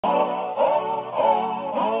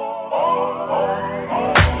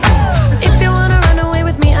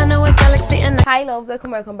Hi loves,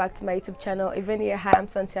 welcome back to my YouTube channel. If you're new here, hi, I'm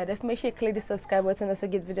Santia. Definitely make sure you click the subscribe button and also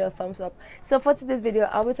give video a thumbs up. So for today's video,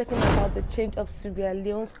 I'll be talking about the change of Sierra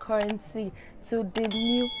Leone's currency to the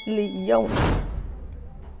new Leones.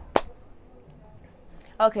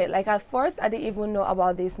 Okay, like at first I didn't even know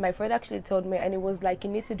about this. My friend actually told me, and it was like, you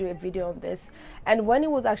need to do a video on this. And when he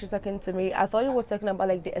was actually talking to me, I thought he was talking about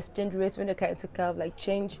like the exchange rates when they kind of like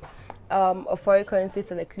change a foreign currency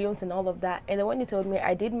to like Leones and all of that. And then when he told me,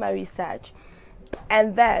 I did my research,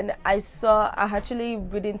 and then I actually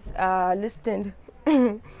listened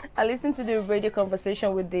I listened to the radio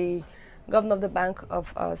conversation with the governor of the Bank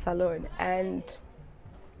of Leone, and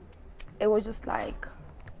it was just like,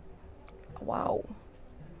 wow.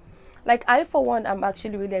 Like, I for one, I'm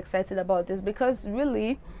actually really excited about this, because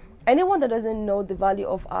really anyone that doesn't know the value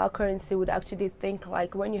of our currency would actually think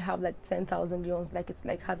like, when you have like 10,000 leones, like it's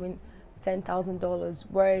like having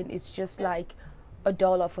 $10,000, where it's just like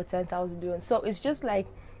 $1 for 10,000 leones. So it's just like,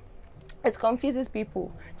 it confuses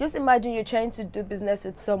people. Just imagine you're trying to do business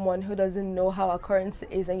with someone who doesn't know how our currency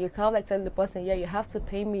is, and you kind of like tell the person, yeah, you have to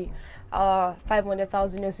pay me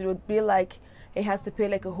 500,000 leones. It would be like it has to pay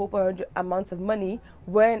like a whole amount of money,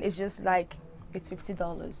 when it's just like it's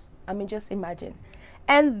 $50. I mean, just imagine.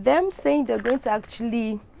 And them saying they're going to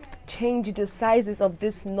actually change the sizes of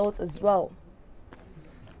this note as well.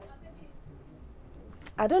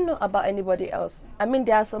 I don't know about anybody else. I mean,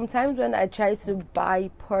 there are some times when I try to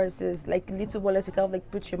buy purses, like little wallets to kind of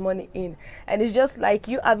like put your money in, and it's just like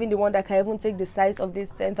you having the one that can even take the size of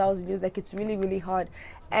this 10,000 euros. Like, it's really, really hard.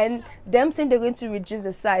 And them saying they're going to reduce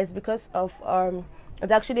the size because of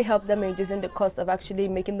it actually helped them in reducing the cost of actually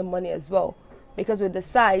making the money as well, because with the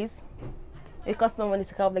size it costs more money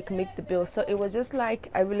to kind of like make the bill. So it was just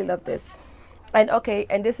like, I really love this. And okay,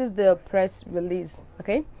 and this is the press release.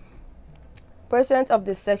 Okay. Pursuant of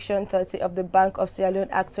the Section 30 of the Bank of Sierra Leone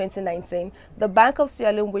Act 2019, the Bank of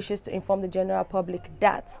Sierra Leone wishes to inform the general public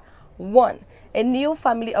that 1. A new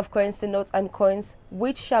family of currency notes and coins,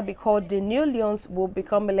 which shall be called the New Leones, will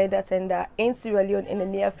become a legal tender in Sierra Leone in the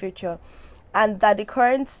near future, and that the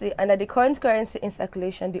current currency in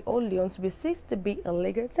circulation, the old Leones, will cease to be a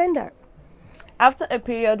legal tender after a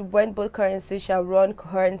period when both currencies shall run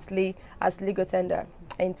currently as legal tender.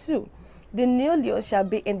 And 2. The new Leones shall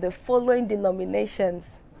be in the following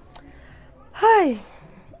denominations. Hi.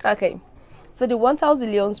 Okay. So the 1,000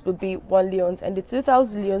 leones will be 1 leones, and the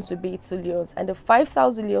 2,000 leones will be 2 leones, and the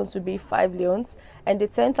 5,000 leones will be 5 leones, and the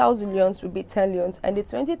 10,000 leones will be 10 leones, and the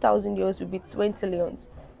 20,000 leones will be 20 leones.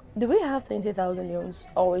 Do we have 20,000 leones,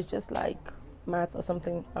 or it's just like maths or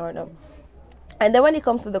something? I don't know. And then when it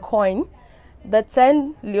comes to the coin, the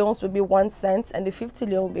 10 leones will be 1 cent, and the 50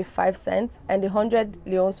 leones will be 5 cents, and the 100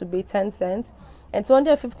 leones will be 10 cents, and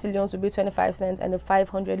 250 leones will be 25 cents, and the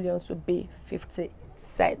 500 leones will be 50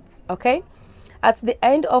 cents. Okay? At the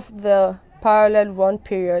end of the parallel run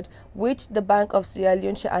period, which the Bank of Sierra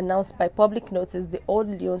Leone shall announce by public notice, the old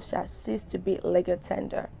leones shall cease to be legal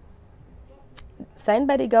tender. Signed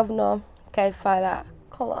by the governor, Kaifala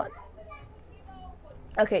Colon.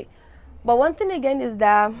 Okay. But one thing again is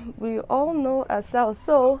that we all know ourselves.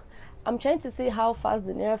 So I'm trying to see how fast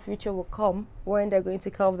the near future will come, when they're going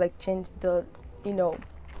to kind of like change the,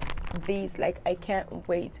 these. Like, I can't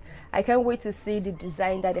wait. I can't wait to see the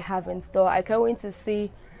design that they have in store. I can't wait to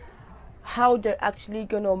see how they're actually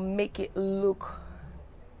gonna make it look.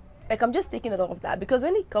 Like, I'm just thinking of all of that, because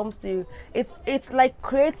when it comes to it's like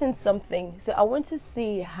creating something. So I want to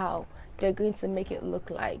see how they're going to make it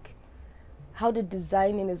look like, how the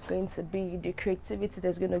designing is going to be, the creativity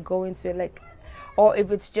that's going to go into it, like, or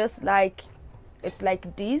if it's just like, it's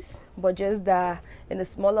like this, but just in a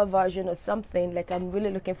smaller version or something. Like, I'm really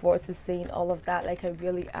looking forward to seeing all of that. Like, I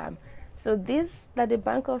really am. So this that the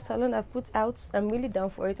Bank of Sierra Leone have put out, I'm really down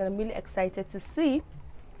for it, and I'm really excited to see.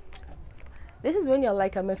 This is when you're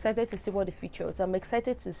like, I'm excited to see what the future is. I'm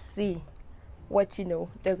excited to see what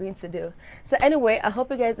they're going to do. So anyway, I hope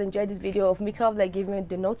you guys enjoyed this video of me kind of like giving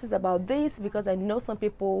the notice about this, because I know some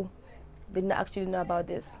people did not actually know about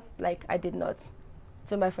this. Like, I did not.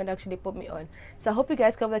 So my friend actually put me on. So I hope you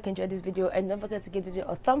guys kind of like enjoyed this video, and don't forget to give the video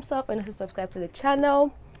a thumbs up, and also subscribe to the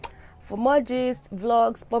channel for more gist,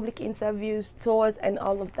 vlogs, public interviews, tours, and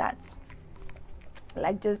all of that.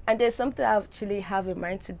 Like, and there's something I actually have in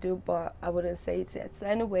mind to do, but I wouldn't say it yet. So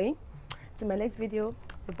anyway, to my next video.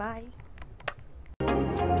 Bye.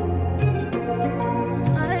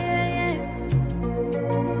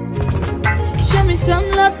 Show me some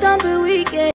love, don't be weak.